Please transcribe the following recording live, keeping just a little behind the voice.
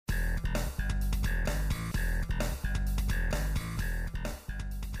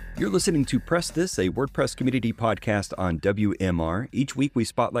You're listening to Press This, a WordPress community podcast on WMR. Each week, we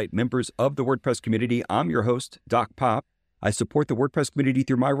spotlight members of the WordPress community. I'm your host, Doc Pop. I support the WordPress community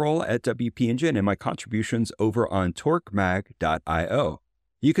through my role at WP Engine and my contributions over on torquemag.io.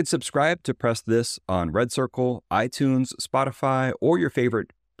 You can subscribe to Press This on Red Circle, iTunes, Spotify, or your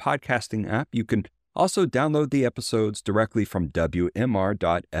favorite podcasting app. You can also download the episodes directly from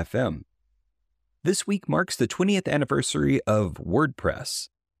WMR.fm. This week marks the 20th anniversary of WordPress.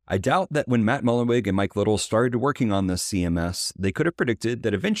 I doubt that when Matt Mullenweg and Mike Little started working on this CMS, they could have predicted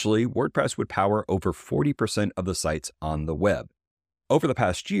that eventually WordPress would power over 40% of the sites on the web. Over the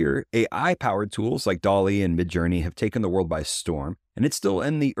past year, AI-powered tools like DALL-E and Midjourney have taken the world by storm, and it's still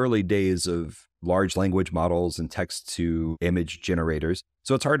in the early days of large language models and text-to-image generators,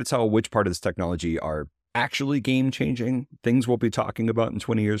 so it's hard to tell which part of this technology are actually game-changing, things we'll be talking about in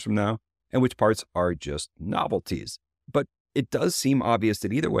 20 years from now, and which parts are just novelties. But it does seem obvious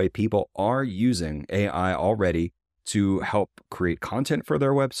that either way, people are using AI already to help create content for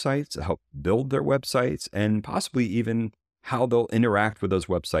their websites, to help build their websites, and possibly even how they'll interact with those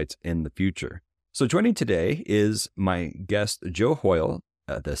websites in the future. So joining today is my guest, Joe Hoyle,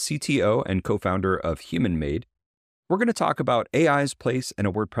 the CTO and co-founder of HumanMade. We're going to talk about AI's place in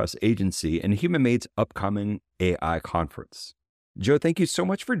a WordPress agency and HumanMade's upcoming AI conference. Joe, thank you so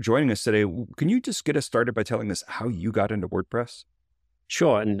much for joining us today. Can you just get us started by telling us how you got into WordPress?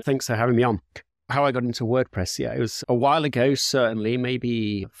 Sure, and thanks for having me on. How I got into WordPress, it was a while ago, certainly,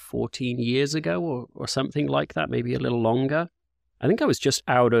 maybe 14 years ago or something like that, maybe a little longer. I think I was just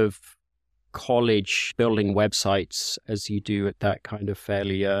out of college building websites, as you do at that kind of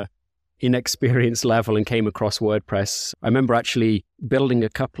fairly inexperienced level, and came across WordPress. I remember actually building a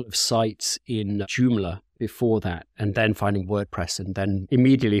couple of sites in Joomla before that, and then finding WordPress, and then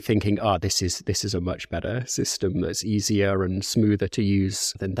immediately thinking, this is a much better system that's easier and smoother to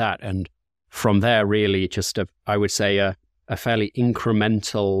use than that. And from there, really just I would say a fairly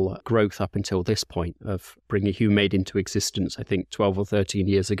incremental growth up until this point of bringing HumanMade into existence, I think 12 or 13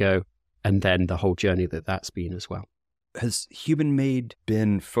 years ago, and then the whole journey that's been as well. Has HumanMade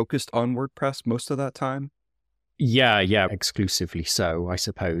been focused on WordPress most of that time? Yeah, exclusively so, I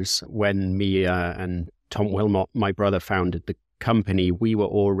suppose. When me and Tom Wilmot, my brother, founded the company, we were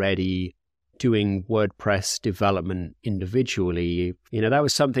already doing WordPress development individually. That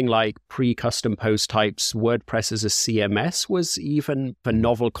was something like pre-custom post types. WordPress as a CMS was even a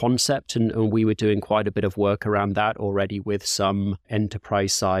novel concept, and we were doing quite a bit of work around that already with some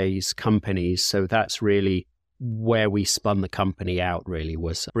enterprise-size companies. So that's really where we spun the company out, really,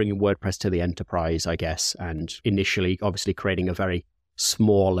 was bringing WordPress to the enterprise, I guess, and initially, obviously, creating a very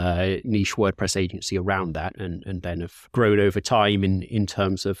small niche WordPress agency around that, and then have grown over time in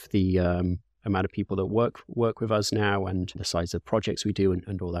terms of the amount of people that work with us now and the size of projects we do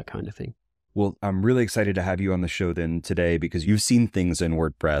and all that kind of thing. Well, I'm really excited to have you on the show then today, because you've seen things in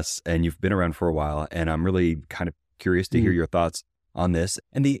WordPress and you've been around for a while, and I'm really kind of curious to hear your thoughts on this.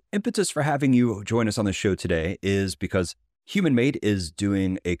 And the impetus for having you join us on the show today is because HumanMade is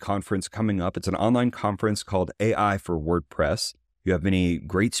doing a conference coming up. It's an online conference called AI for WordPress. You have many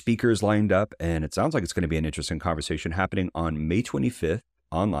great speakers lined up, and it sounds like it's going to be an interesting conversation happening on May 25th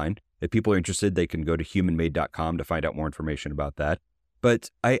online. If people are interested, they can go to humanmade.com to find out more information about that.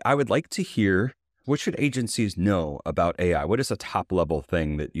 But I would like to hear, what should agencies know about AI? What is a top level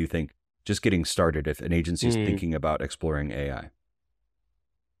thing that you think, just getting started, if an agency is thinking about exploring AI?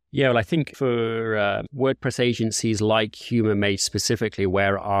 Yeah, well, I think for WordPress agencies like HumanMade specifically,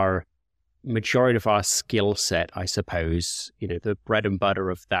 where our majority of our skill set, I suppose, the bread and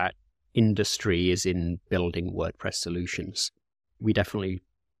butter of that industry is in building WordPress solutions. We definitely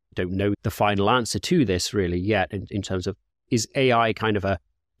don't know the final answer to this really yet in terms of, is AI kind of a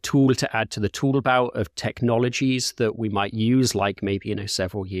tool to add to the tool belt of technologies that we might use? Like maybe,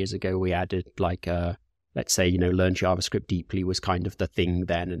 several years ago we added let's say, learn JavaScript deeply was kind of the thing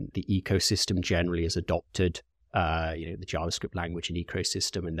then, and the ecosystem generally has adopted the JavaScript language and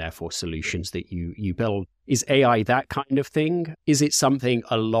ecosystem, and therefore solutions that you build. Is AI that kind of thing? Is it something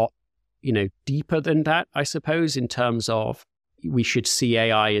a lot, deeper than that, I suppose, in terms of we should see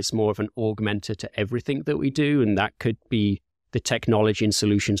AI as more of an augmenter to everything that we do, and that could be the technology and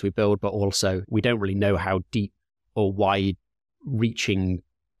solutions we build, but also we don't really know how deep or wide reaching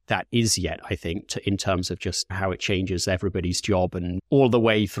that is yet, I think, in terms of just how it changes everybody's job, and all the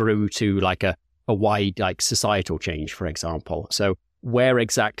way through to like a wide societal change, for example. So where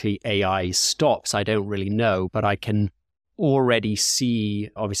exactly AI stops, I don't really know, but I can already see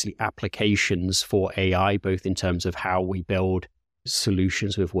obviously applications for AI, both in terms of how we build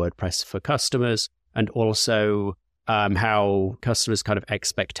solutions with WordPress for customers, and also how customers' kind of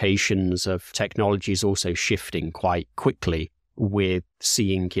expectations of technology is also shifting quite quickly with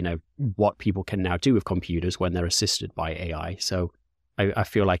seeing, what people can now do with computers when they're assisted by AI. So I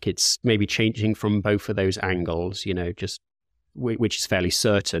feel like it's maybe changing from both of those angles, which is fairly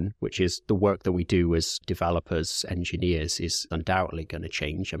certain, which is the work that we do as developers, engineers is undoubtedly going to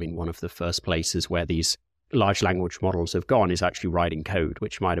change. I mean, one of the first places where these large language models have gone is actually writing code,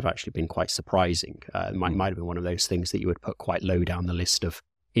 which might have actually been quite surprising. Might have been one of those things that you would put quite low down the list of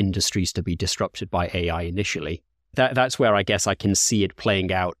industries to be disrupted by AI initially. That's where I guess I can see it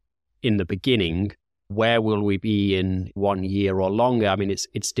playing out in the beginning. Where will we be in 1 year or longer? I mean,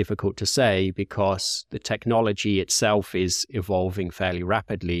 it's difficult to say because the technology itself is evolving fairly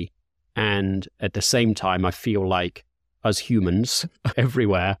rapidly. And at the same time, I feel like us humans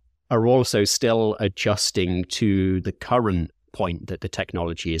everywhere are also still adjusting to the current point that the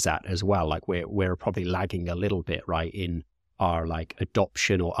technology is at as well. Like we're probably lagging a little bit, right, in our like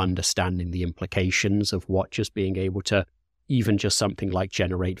adoption or understanding the implications of what just being able to even just something like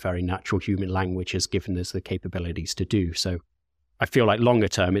generate very natural human language has given us the capabilities to do. So I feel like longer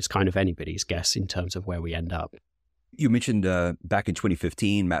term, it's kind of anybody's guess in terms of where we end up. You mentioned back in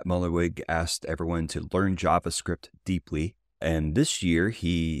 2015, Matt Mullenweg asked everyone to learn JavaScript deeply. And this year,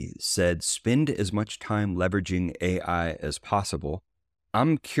 he said, spend as much time leveraging AI as possible.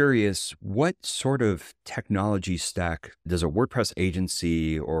 I'm curious, what sort of technology stack does a WordPress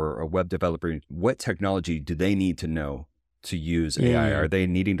agency or a web developer, what technology do they need to know to use AI? Are they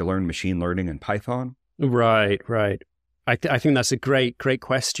needing to learn machine learning and Python? Right. I think that's a great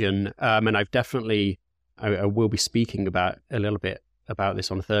question. And I've definitely, I will be speaking about a little bit about this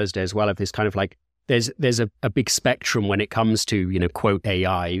on Thursday as well, of this kind of like, there's a big spectrum when it comes to, quote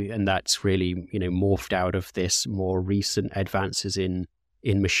AI, and that's really, morphed out of this more recent advances in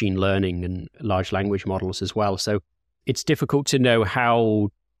machine learning and large language models as well. So it's difficult to know how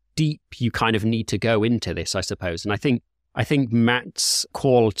deep you kind of need to go into this, I suppose. And I think Matt's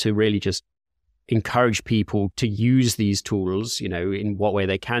call to really just encourage people to use these tools, in what way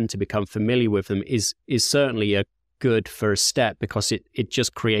they can to become familiar with them is certainly a good first step, because it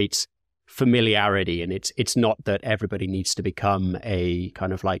just creates familiarity. And it's not that everybody needs to become a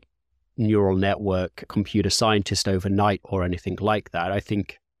kind of like neural network computer scientist overnight or anything like that. I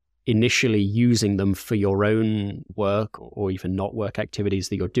think initially using them for your own work or even not work activities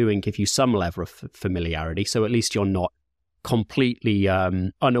that you're doing give you some level of familiarity. So at least you're not completely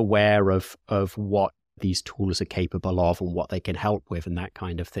unaware of what these tools are capable of and what they can help with and that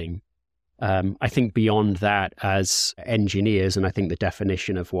kind of thing. I think beyond that, as engineers, and I think the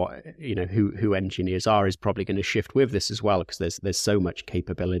definition of what, who engineers are is probably going to shift with this as well, because there's so much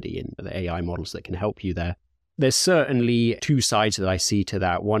capability in the AI models that can help you there. There's certainly two sides that I see to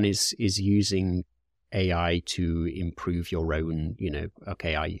that. One is using AI to improve your own,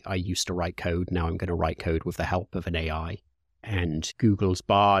 okay, I used to write code, now I'm going to write code with the help of an AI. And Google's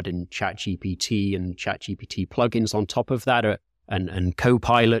Bard and ChatGPT and ChatGPT plugins on top of that and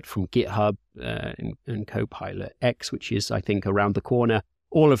Copilot from GitHub and Copilot X, which is, I think, around the corner.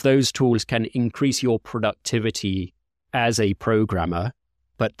 All of those tools can increase your productivity as a programmer.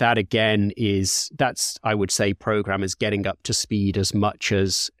 But that, again, that's, I would say, programmers getting up to speed as much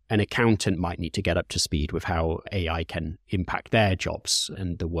as an accountant might need to get up to speed with how AI can impact their jobs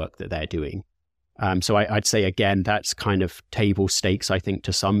and the work that they're doing. So I'd say, again, that's kind of table stakes, I think,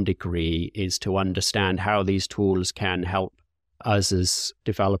 to some degree, is to understand how these tools can help us as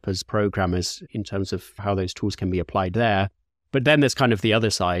developers, programmers, in terms of how those tools can be applied there. But then there's kind of the other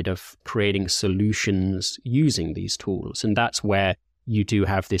side of creating solutions using these tools. And that's where you do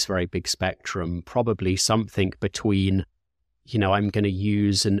have this very big spectrum, probably something between, I'm going to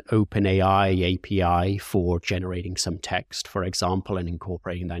use an OpenAI API for generating some text, for example, and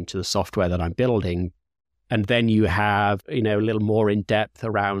incorporating that into the software that I'm building. And then you have, a little more in depth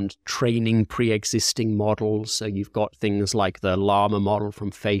around training pre-existing models. So you've got things like the Llama model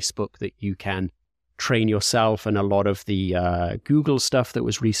from Facebook that you can train yourself. And a lot of the Google stuff that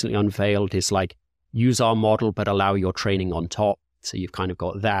was recently unveiled is like, use our model, but allow your training on top. So you've kind of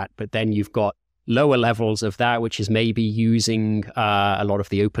got that. But then you've got lower levels of that, which is maybe using a lot of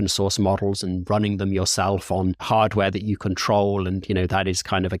the open source models and running them yourself on hardware that you control. And, that is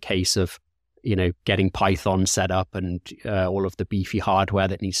kind of a case of, getting Python set up and all of the beefy hardware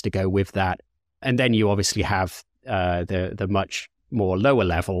that needs to go with that. And then you obviously have the much more lower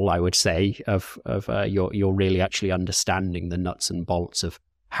level, I would say, of you're really actually understanding the nuts and bolts of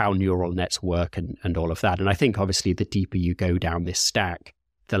how neural nets work and all of that. And I think obviously the deeper you go down this stack,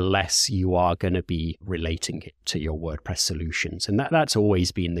 the less you are going to be relating it to your WordPress solutions. And that's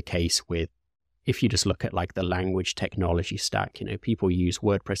always been the case with if you just look at like the language technology stack, people use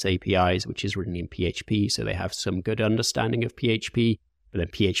WordPress APIs, which is written in PHP, so they have some good understanding of PHP, but then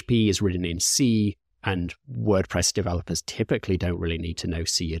PHP is written in C, and WordPress developers typically don't really need to know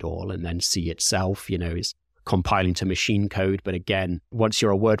C at all. And then C itself, is compiling to machine code. But again, once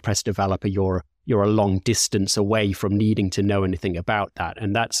you're a WordPress developer, you're a long distance away from needing to know anything about that.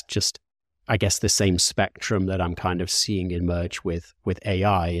 And that's just, I guess, the same spectrum that I'm kind of seeing emerge with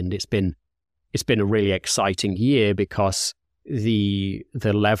AI. And it's been a really exciting year because the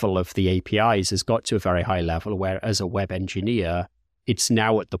level of the APIs has got to a very high level where, as a web engineer, it's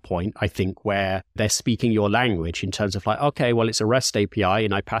now at the point, I think, where they're speaking your language in terms of like, okay, well, it's a REST API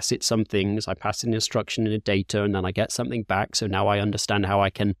and I pass it some things, I pass an instruction in a data and then I get something back. So now I understand how I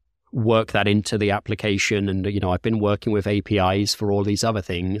can work that into the application. And, I've been working with APIs for all these other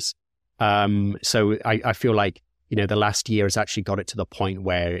things. So I feel like, the last year has actually got it to the point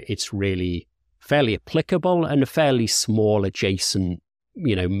where it's really fairly applicable and a fairly small adjacent,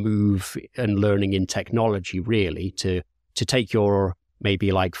 move and learning in technology really to take your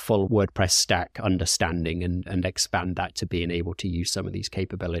maybe like full WordPress stack understanding and expand that to being able to use some of these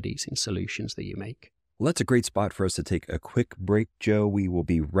capabilities in solutions that you make. Well, that's a great spot for us to take a quick break, Joe. We will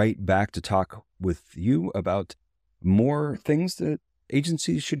be right back to talk with you about more things that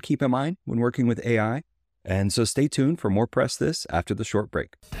agencies should keep in mind when working with AI. And so stay tuned for more Press This after the short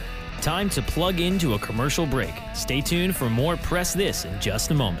break. Time to plug into a commercial break. Stay tuned for more Press This in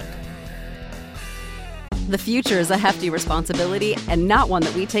just a moment. The future is a hefty responsibility and not one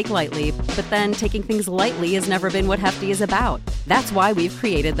that we take lightly. But then taking things lightly has never been what Hefty is about. That's why we've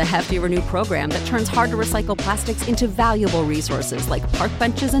created the Hefty Renew program that turns hard-to-recycle plastics into valuable resources like park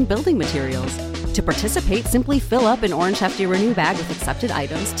benches and building materials. To participate, simply fill up an orange Hefty Renew bag with accepted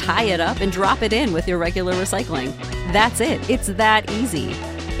items, tie it up, and drop it in with your regular recycling. That's it. It's that easy.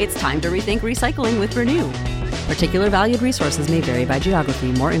 It's time to rethink recycling with Renew. Particular valued resources may vary by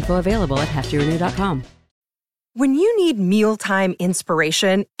geography. More info available at heftyrenew.com. When you need mealtime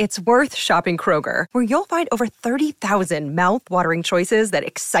inspiration, it's worth shopping Kroger, where you'll find over 30,000 mouth-watering choices that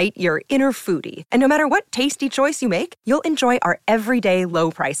excite your inner foodie. And no matter what tasty choice you make, you'll enjoy our everyday low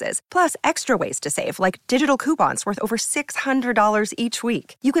prices, plus extra ways to save, like digital coupons worth over $600 each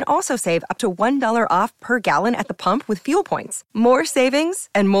week. You can also save up to $1 off per gallon at the pump with fuel points. More savings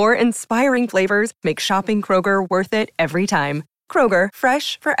and more inspiring flavors make shopping Kroger worth it every time. Kroger,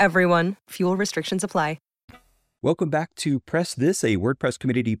 fresh for everyone. Fuel restrictions apply. Welcome back to Press This, a WordPress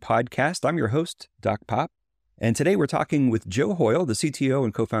community podcast. I'm your host, Doc Pop, and today we're talking with Joe Hoyle, the CTO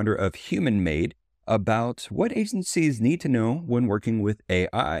and co-founder of Human Made, about what agencies need to know when working with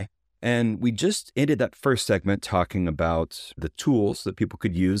AI. And we just ended that first segment talking about the tools that people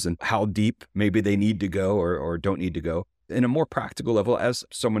could use and how deep maybe they need to go or don't need to go. In a more practical level, as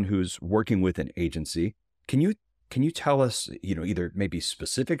someone who's working with an agency, can you tell us, either maybe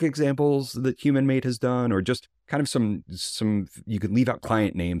specific examples that Human Made has done, or just kind of some, you could leave out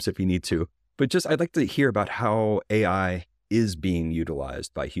client names if you need to, but just, I'd like to hear about how AI is being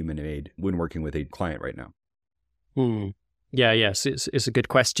utilized by Human Made when working with a client right now. Yes, it's a good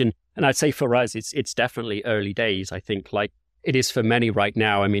question. And I'd say for us, it's definitely early days. I think like it is for many right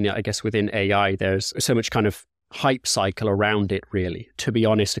now. I mean, I guess within AI, there's so much kind of hype cycle around it, really. To be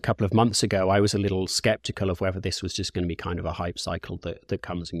honest, a couple of months ago, I was a little skeptical of whether this was just going to be kind of a hype cycle that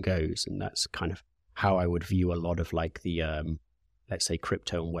comes and goes. And that's kind of how I would view a lot of like the, let's say,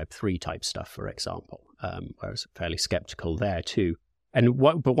 crypto and Web3 type stuff, for example, where I was fairly skeptical there too.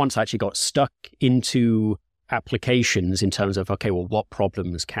 But once I actually got stuck into applications in terms of, okay, well, what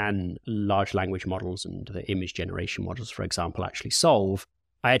problems can large language models and the image generation models, for example, actually solve?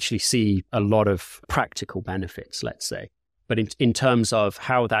 I actually see a lot of practical benefits, let's say. But in terms of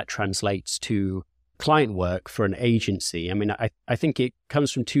how that translates to client work for an agency, I mean, I think it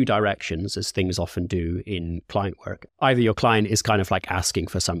comes from two directions, as things often do in client work. Either your client is kind of like asking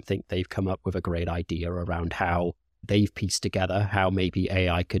for something, they've come up with a great idea around how they've pieced together how maybe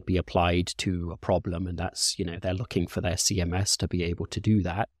AI could be applied to a problem, and that's, they're looking for their CMS to be able to do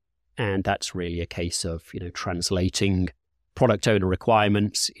that. And that's really a case of, translating product owner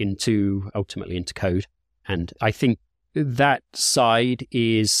requirements ultimately into code. And I think that side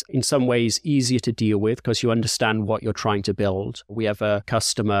is in some ways easier to deal with because you understand what you're trying to build. We have a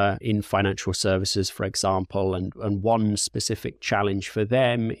customer in financial services, for example, and one specific challenge for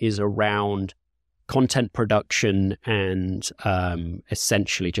them is around content production and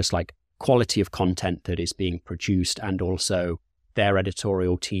essentially just like quality of content that is being produced, and also their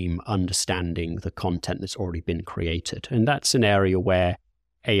editorial team understanding the content that's already been created. And that's an area where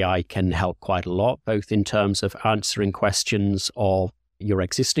AI can help quite a lot, both in terms of answering questions of, your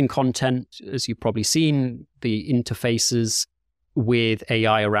existing content. As you've probably seen, the interfaces with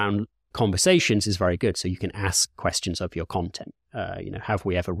AI around conversations is very good. So you can ask questions of your content. Have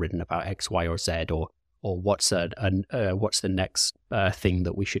we ever written about X, Y, or Z, or what's the next thing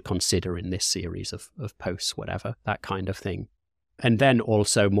that we should consider in this series of posts, whatever, that kind of thing. And then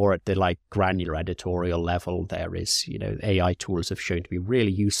also more at the granular editorial level, there is, AI tools have shown to be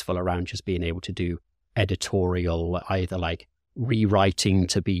really useful around just being able to do editorial, either rewriting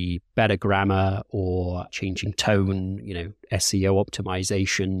to be better grammar or changing tone, SEO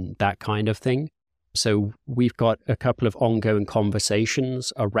optimization, that kind of thing. So we've got a couple of ongoing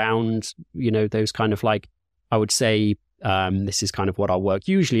conversations around, those kind of I would say, this is kind of what our work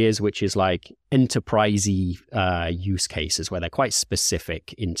usually is, which is enterprisey use cases where they're quite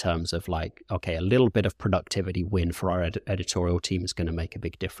specific in terms of okay, a little bit of productivity win for our editorial team is going to make a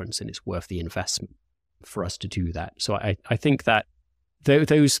big difference and it's worth the investment for us to do that. So I think that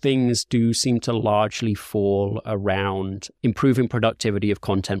those things do seem to largely fall around improving productivity of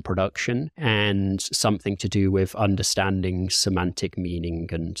content production and something to do with understanding semantic meaning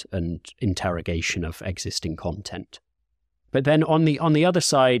and interrogation of existing content. But then on the other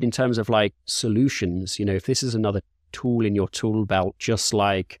side, in terms of solutions, if this is another tool in your tool belt, just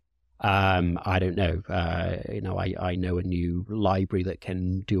I don't know, I know a new library that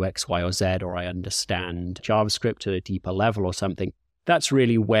can do X, Y, or Z, or I understand JavaScript at a deeper level or something. That's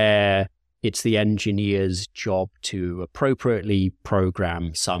really where it's the engineer's job to appropriately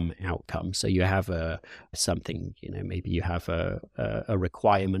program some outcome. So you have something, maybe you have a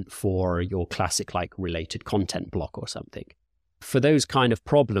requirement for your classic related content block or something. For those kind of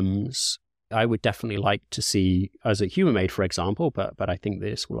problems, I would definitely like to see, as a human-made, for example, but I think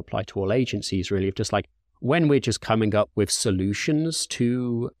this will apply to all agencies really, of just when we're just coming up with solutions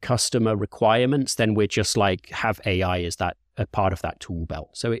to customer requirements, then we're just have AI as that a part of that tool belt.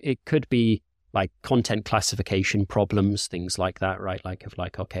 So it could be content classification problems, things like that, right?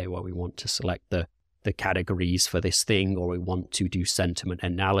 Okay, well, we want to select the categories for this thing, or we want to do sentiment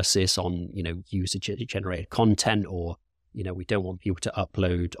analysis on, user-generated content, or we don't want people to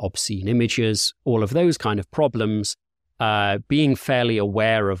upload obscene images, all of those kind of problems. Being fairly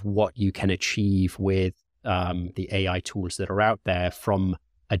aware of what you can achieve with the AI tools that are out there from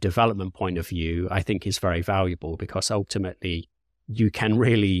a development point of view, I think is very valuable, because ultimately you can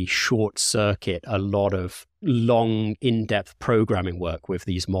really short circuit a lot of long, in-depth programming work with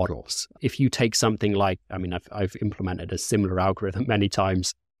these models. If you take something I've implemented a similar algorithm many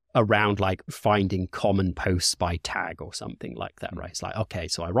times around finding common posts by tag or something like that, right? It's okay,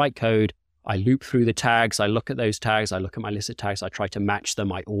 so I write code, I loop through the tags, I look at those tags, I look at my list of tags, I try to match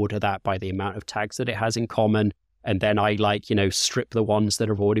them, I order that by the amount of tags that it has in common, and then I strip the ones that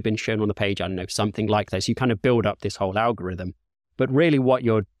have already been shown on the page, I don't know, something like this. You kind of build up this whole algorithm. But really what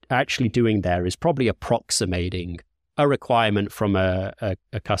you're actually doing there is probably approximating a requirement from a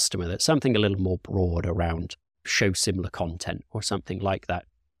customer that's something a little more broad around show similar content or something like that.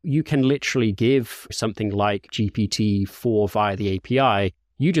 You can literally give something like GPT-4 via the API,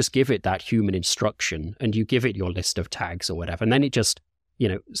 you just give it that human instruction and you give it your list of tags or whatever. And then it just,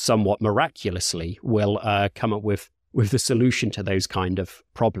 somewhat miraculously will come up with the solution to those kind of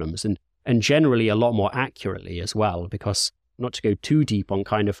problems. And generally a lot more accurately as well, because not to go too deep on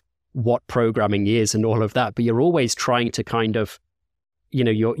kind of what programming is and all of that, but you're always trying to kind of,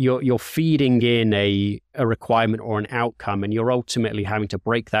 you're feeding in a requirement or an outcome, and you're ultimately having to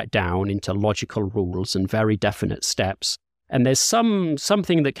break that down into logical rules and very definite steps. And there's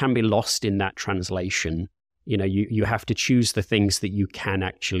something that can be lost in that translation. You have to choose the things that you can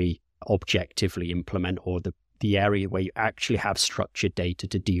actually objectively implement, or the area where you actually have structured data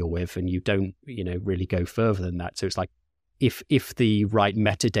to deal with, and you don't, really go further than that. So it's if the right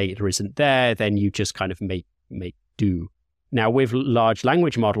metadata isn't there, then you just kind of make do. Now, with large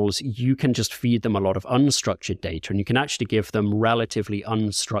language models, you can just feed them a lot of unstructured data, and you can actually give them relatively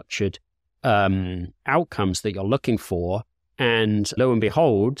unstructured outcomes that you're looking for. And lo and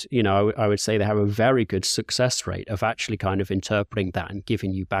behold, I would say they have a very good success rate of actually kind of interpreting that and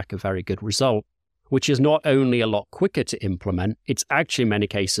giving you back a very good result, which is not only a lot quicker to implement, it's actually in many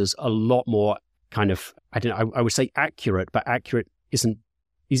cases a lot more kind of, I would say accurate, but accurate isn't.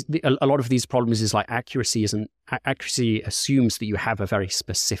 A lot of these problems is accuracy assumes that you have a very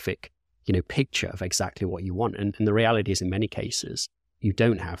specific, picture of exactly what you want. And the reality is in many cases, you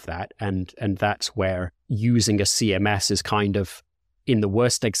don't have that. And that's where using a CMS is kind of, in the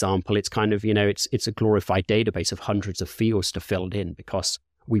worst example, it's kind of, it's a glorified database of hundreds of fields to fill it in, because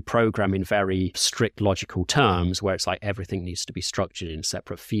we program in very strict logical terms where it's everything needs to be structured in a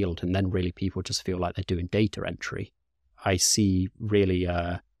separate field. And then really people just feel like they're doing data entry. I see really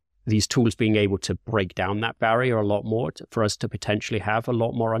these tools being able to break down that barrier a lot more for us to potentially have a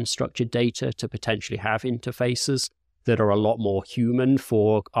lot more unstructured data, to potentially have interfaces that are a lot more human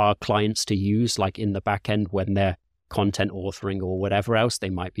for our clients to use, like in the back end when they're content authoring or whatever else they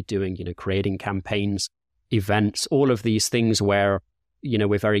might be doing, creating campaigns, events, all of these things where,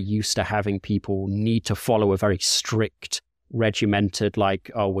 we're very used to having people need to follow a very strict, regimented, like,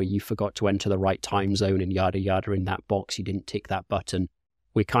 oh, well, you forgot to enter the right time zone and yada, yada in that box. You didn't tick that button.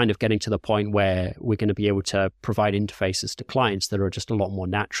 We're kind of getting to the point where we're going to be able to provide interfaces to clients that are just a lot more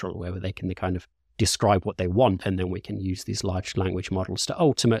natural, where they can kind of describe what they want, and then we can use these large language models to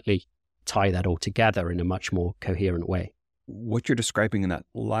ultimately tie that all together in a much more coherent way. What you're describing in that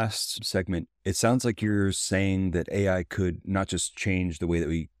last segment, it sounds like you're saying that AI could not just change the way that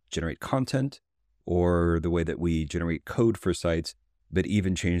we generate content or the way that we generate code for sites, but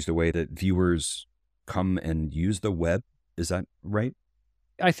even change the way that viewers come and use the web. Is that right?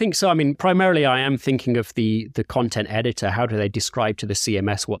 I think so. I mean, primarily I am thinking of the content editor. How do they describe to the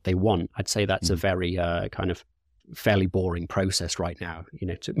CMS what they want? I'd say that's a very kind of fairly boring process right now,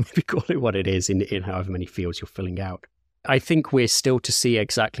 to maybe call it what it is in however many fields you're filling out. I think we're still to see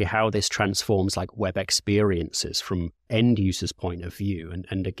exactly how this transforms like web experiences from end users' point of view.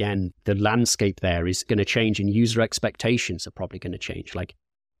 And again, the landscape there is going to change, and user expectations are probably going to change. Like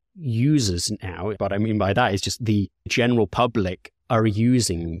users now, what I mean by that is just the general public are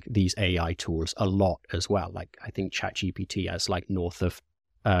using these AI tools a lot as well. Like I think ChatGPT has like north of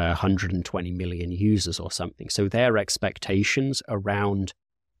 120 million users or something. So their expectations around,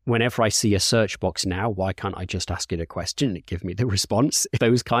 whenever I see a search box now, why can't I just ask it a question and it give me the response?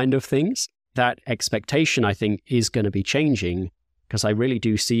 Those kind of things. That expectation, I think, is going to be changing, because I really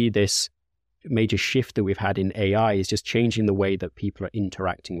do see this major shift that we've had in AI is just changing the way that people are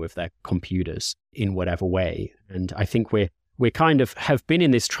interacting with their computers in whatever way. And I think we kind of have been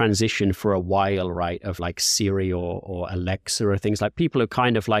in this transition for a while, right, of like Siri or Alexa or things like people have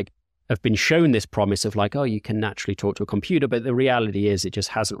kind of like have been shown this promise of like, oh, you can naturally talk to a computer. But the reality is it just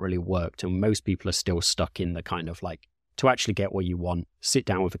hasn't really worked. And most people are still stuck in the kind of like, to actually get what you want, sit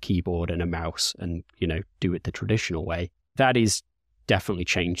down with a keyboard and a mouse and, do it the traditional way. That is definitely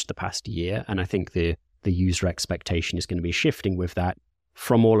changed the past year. And I think the user expectation is going to be shifting with that,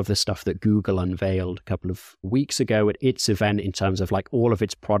 from all of the stuff that Google unveiled a couple of weeks ago at its event, in terms of like all of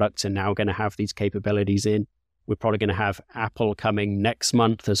its products are now going to have these capabilities in. We're probably going to have Apple coming next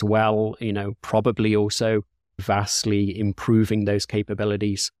month as well, probably also vastly improving those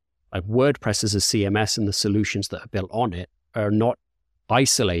capabilities. Like WordPress as a CMS and the solutions that are built on it are not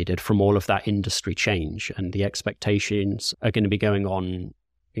isolated from all of that industry change. And the expectations are going to be going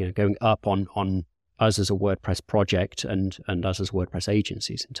up on us as a WordPress project and us as WordPress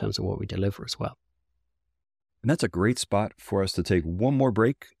agencies in terms of what we deliver as well. And that's a great spot for us to take one more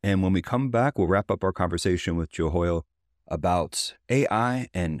break. And when we come back, we'll wrap up our conversation with Joe Hoyle about AI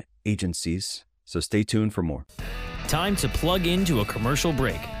and agencies. So stay tuned for more. Time to plug into a commercial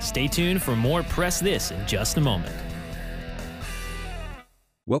break. Stay tuned for more Press This in just a moment.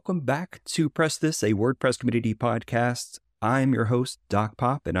 Welcome back to Press This, a WordPress community podcast. I'm your host, Doc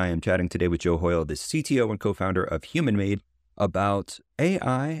Pop, and I am chatting today with Joe Hoyle, the CTO and co-founder of HumanMade, about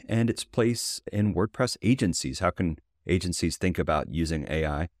AI and its place in WordPress agencies. How can agencies think about using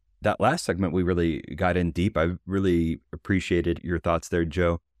AI? That last segment, we really got in deep. I really appreciated your thoughts there,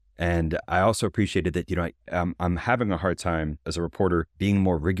 Joe. And I also appreciated that, I'm having a hard time as a reporter being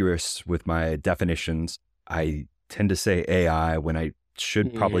more rigorous with my definitions. I tend to say AI when I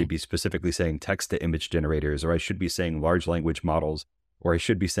should probably be specifically saying text to image generators, or I should be saying large language models, or I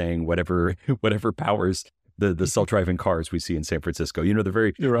should be saying whatever powers the self-driving cars we see in San Francisco. We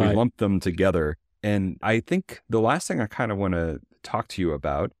lump them together. And I think the last thing I kind of want to talk to you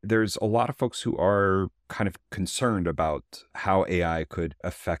about, there's a lot of folks who are kind of concerned about how AI could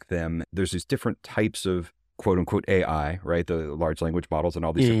affect them. There's these different types of quote unquote AI, right? The large language models and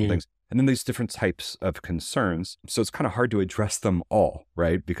all these different things. And then these different types of concerns. So it's kind of hard to address them all,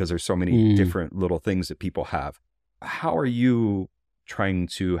 right? Because there's so many different little things that people have. How are you trying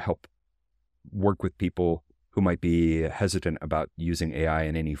to help work with people who might be hesitant about using AI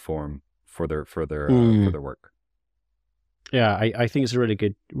in any form for their work? Yeah, I think it's a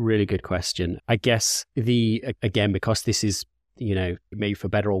really good question. I guess because this is, maybe for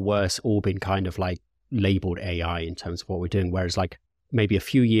better or worse, all been kind of like labeled AI in terms of what we're doing. Whereas like maybe a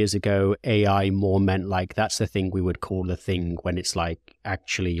few years ago, AI more meant like that's the thing we would call the thing when it's like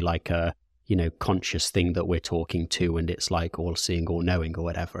actually like a, conscious thing that we're talking to, and it's like all seeing, all knowing or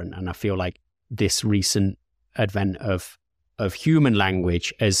whatever. And I feel like this recent advent of of human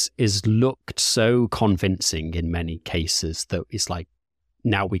language is looked so convincing in many cases that it's like,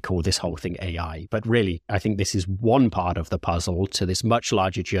 now we call this whole thing AI. But really, I think this is one part of the puzzle to this much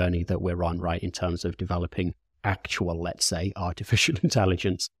larger journey that we're on, right, in terms of developing actual, let's say, artificial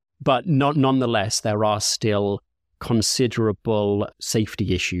intelligence. But nonetheless, there are still considerable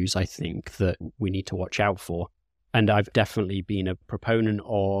safety issues, I think, that we need to watch out for. And I've definitely been a proponent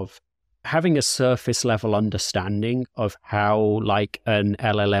of having a surface level understanding of how like an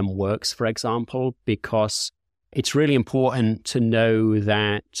LLM works, for example, because it's really important to know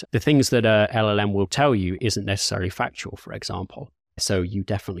that the things that a LLM will tell you isn't necessarily factual, for example. So you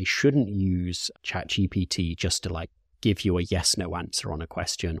definitely shouldn't use ChatGPT just to like give you a yes/no answer on a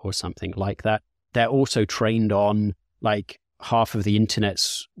question or something like that. They're also trained on like half of the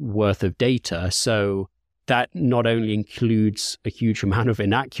internet's worth of data. So that not only includes a huge amount of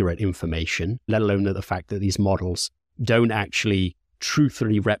inaccurate information, let alone the fact that these models don't actually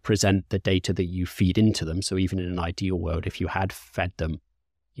truthfully represent the data that you feed into them. So even in an ideal world, if you had fed them,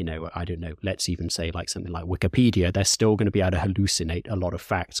 you know, I don't know, let's even say like something like Wikipedia, they're still going to be able to hallucinate a lot of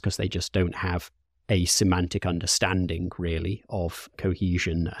facts because they just don't have a semantic understanding really of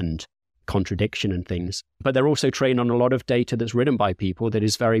cohesion and contradiction and things. But they're also trained on a lot of data that's written by people that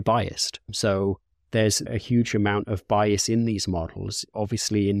is very biased. So there's a huge amount of bias in these models,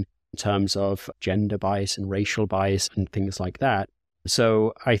 obviously in terms of gender bias and racial bias and things like that.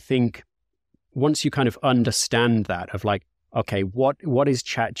 So I think once you kind of understand that of like, okay, what is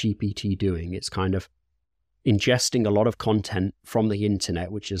ChatGPT doing? It's kind of ingesting a lot of content from the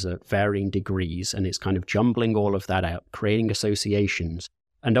internet, which is at varying degrees, and it's kind of jumbling all of that out, creating associations.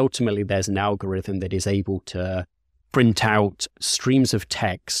 And ultimately, there's an algorithm that is able to print out streams of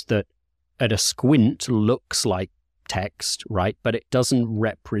text that at a squint looks like text, right? But it doesn't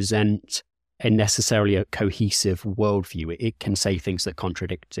represent necessarily a cohesive worldview. It can say things that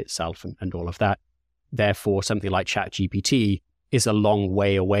contradict itself and all of that. Therefore, something like ChatGPT is a long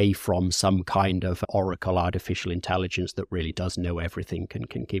way away from some kind of oracle artificial intelligence that really does know everything and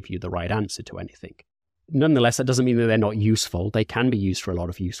can give you the right answer to anything. Nonetheless, that doesn't mean that they're not useful. They can be used for a lot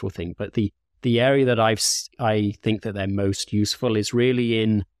of useful things. But the area that I think that they're most useful is really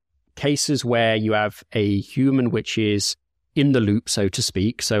in cases where you have a human which is in the loop, so to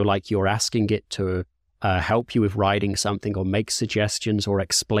speak. So like you're asking it to help you with writing something or make suggestions or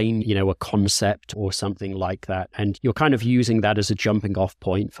explain, you know, a concept or something like that. And you're kind of using that as a jumping off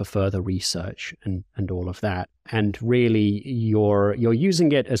point for further research and all of that. And really you're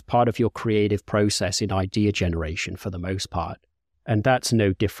using it as part of your creative process in idea generation for the most part. And that's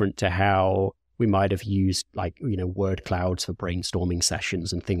no different to how we might have used like, you know, word clouds for brainstorming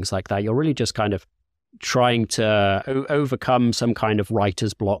sessions and things like that. You're really just kind of trying to overcome some kind of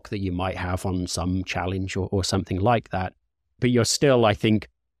writer's block that you might have on some challenge or something like that. But you're still, I think,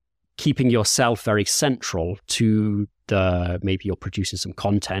 keeping yourself very central to maybe you're producing some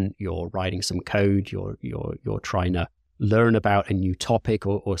content, you're writing some code, you're trying to learn about a new topic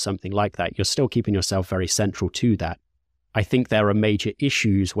or something like that. You're still keeping yourself very central to that. I think there are major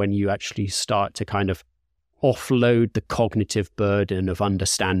issues when you actually start to kind of offload the cognitive burden of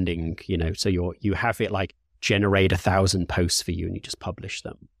understanding, you know, so you have it like generate 1,000 posts for you and you just publish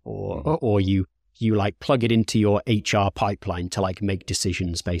them, or you like plug it into your HR pipeline to like make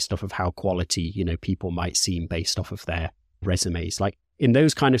decisions based off of how quality, you know, people might seem based off of their resumes. Like in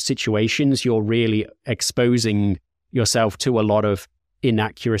those kind of situations, you're really exposing yourself to a lot of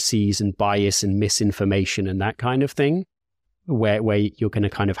inaccuracies and bias and misinformation and that kind of thing, where you're going to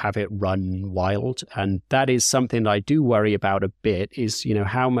kind of have it run wild. And that is something that I do worry about a bit is, you know,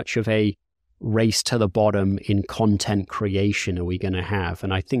 how much of a race to the bottom in content creation are we going to have?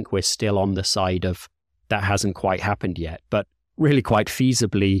 And I think we're still on the side of that hasn't quite happened yet, but really quite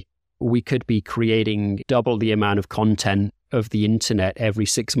feasibly, we could be creating double the amount of content of the internet every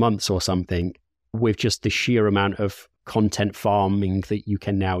 6 months or something with just the sheer amount of content farming that you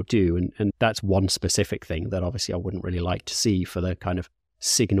can now do. And that's one specific thing that obviously I wouldn't really like to see for the kind of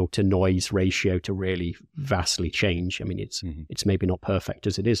signal to noise ratio to really vastly change. I mean, it's maybe not perfect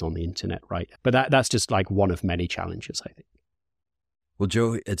as it is on the internet, right? But that's just like one of many challenges, I think. Well,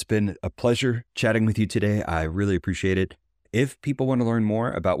 Joe, it's been a pleasure chatting with you today. I really appreciate it. If people want to learn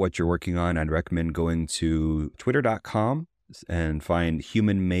more about what you're working on, I'd recommend going to twitter.com and find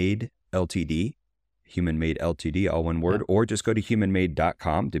Human Made Ltd, all one word, or just go to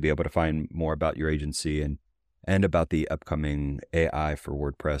humanmade.com to be able to find more about your agency and about the upcoming AI for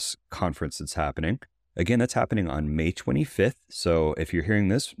WordPress conference that's happening. Again, that's happening on May 25th. So if you're hearing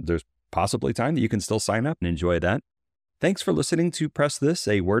this, there's possibly time that you can still sign up and enjoy that. Thanks for listening to Press This,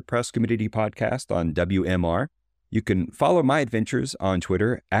 a WordPress community podcast on WMR. You can follow my adventures on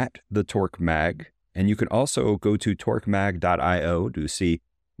Twitter at @TheTorqueMag, and you can also go to torquemag.io to see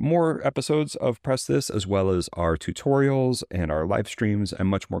more episodes of Press This, as well as our tutorials and our live streams and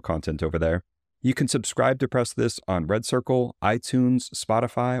much more content over there. You can subscribe to Press This on Red Circle, iTunes,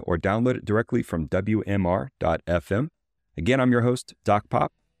 Spotify, or download it directly from WMR.fm. Again, I'm your host, Doc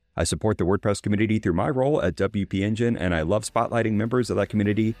Pop. I support the WordPress community through my role at WP Engine, and I love spotlighting members of that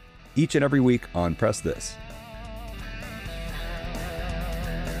community each and every week on Press This.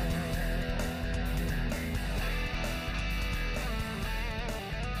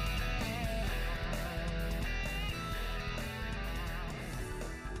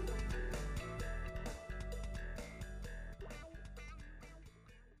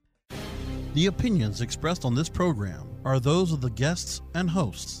 The opinions expressed on this program are those of the guests and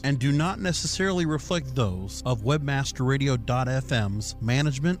hosts and do not necessarily reflect those of WebmasterRadio.fm's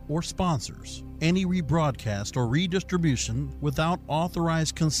management or sponsors. Any rebroadcast or redistribution without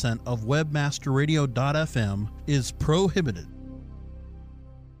authorized consent of WebmasterRadio.fm is prohibited.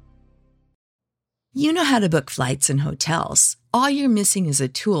 You know how to book flights and hotels. All you're missing is a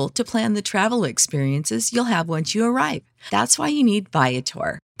tool to plan the travel experiences you'll have once you arrive. That's why you need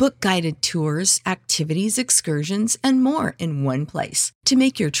Viator. Book guided tours, activities, excursions, and more in one place to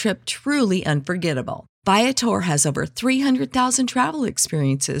make your trip truly unforgettable. Viator has over 300,000 travel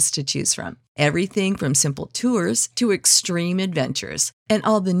experiences to choose from. Everything from simple tours to extreme adventures and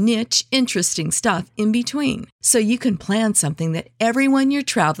all the niche, interesting stuff in between. So you can plan something that everyone you're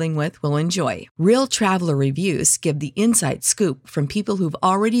traveling with will enjoy. Real traveler reviews give the inside scoop from people who've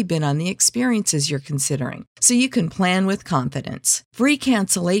already been on the experiences you're considering. So you can plan with confidence. Free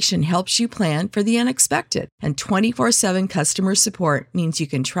cancellation helps you plan for the unexpected. And 24/7 customer support means you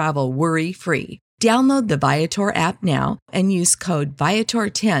can travel worry-free. Download the Viator app now and use code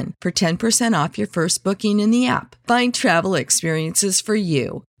Viator10 for 10% off your first booking in the app. Find travel experiences for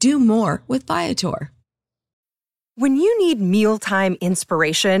you. Do more with Viator. When you need mealtime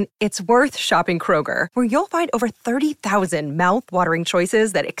inspiration, it's worth shopping Kroger, where you'll find over 30,000 mouth-watering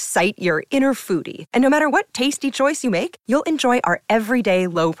choices that excite your inner foodie. And no matter what tasty choice you make, you'll enjoy our everyday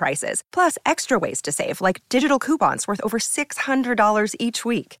low prices, plus extra ways to save, like digital coupons worth over $600 each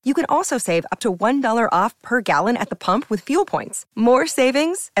week. You can also save up to $1 off per gallon at the pump with fuel points. More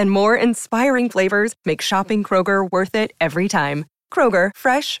savings and more inspiring flavors make shopping Kroger worth it every time. Kroger,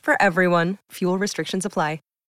 fresh for everyone. Fuel restrictions apply.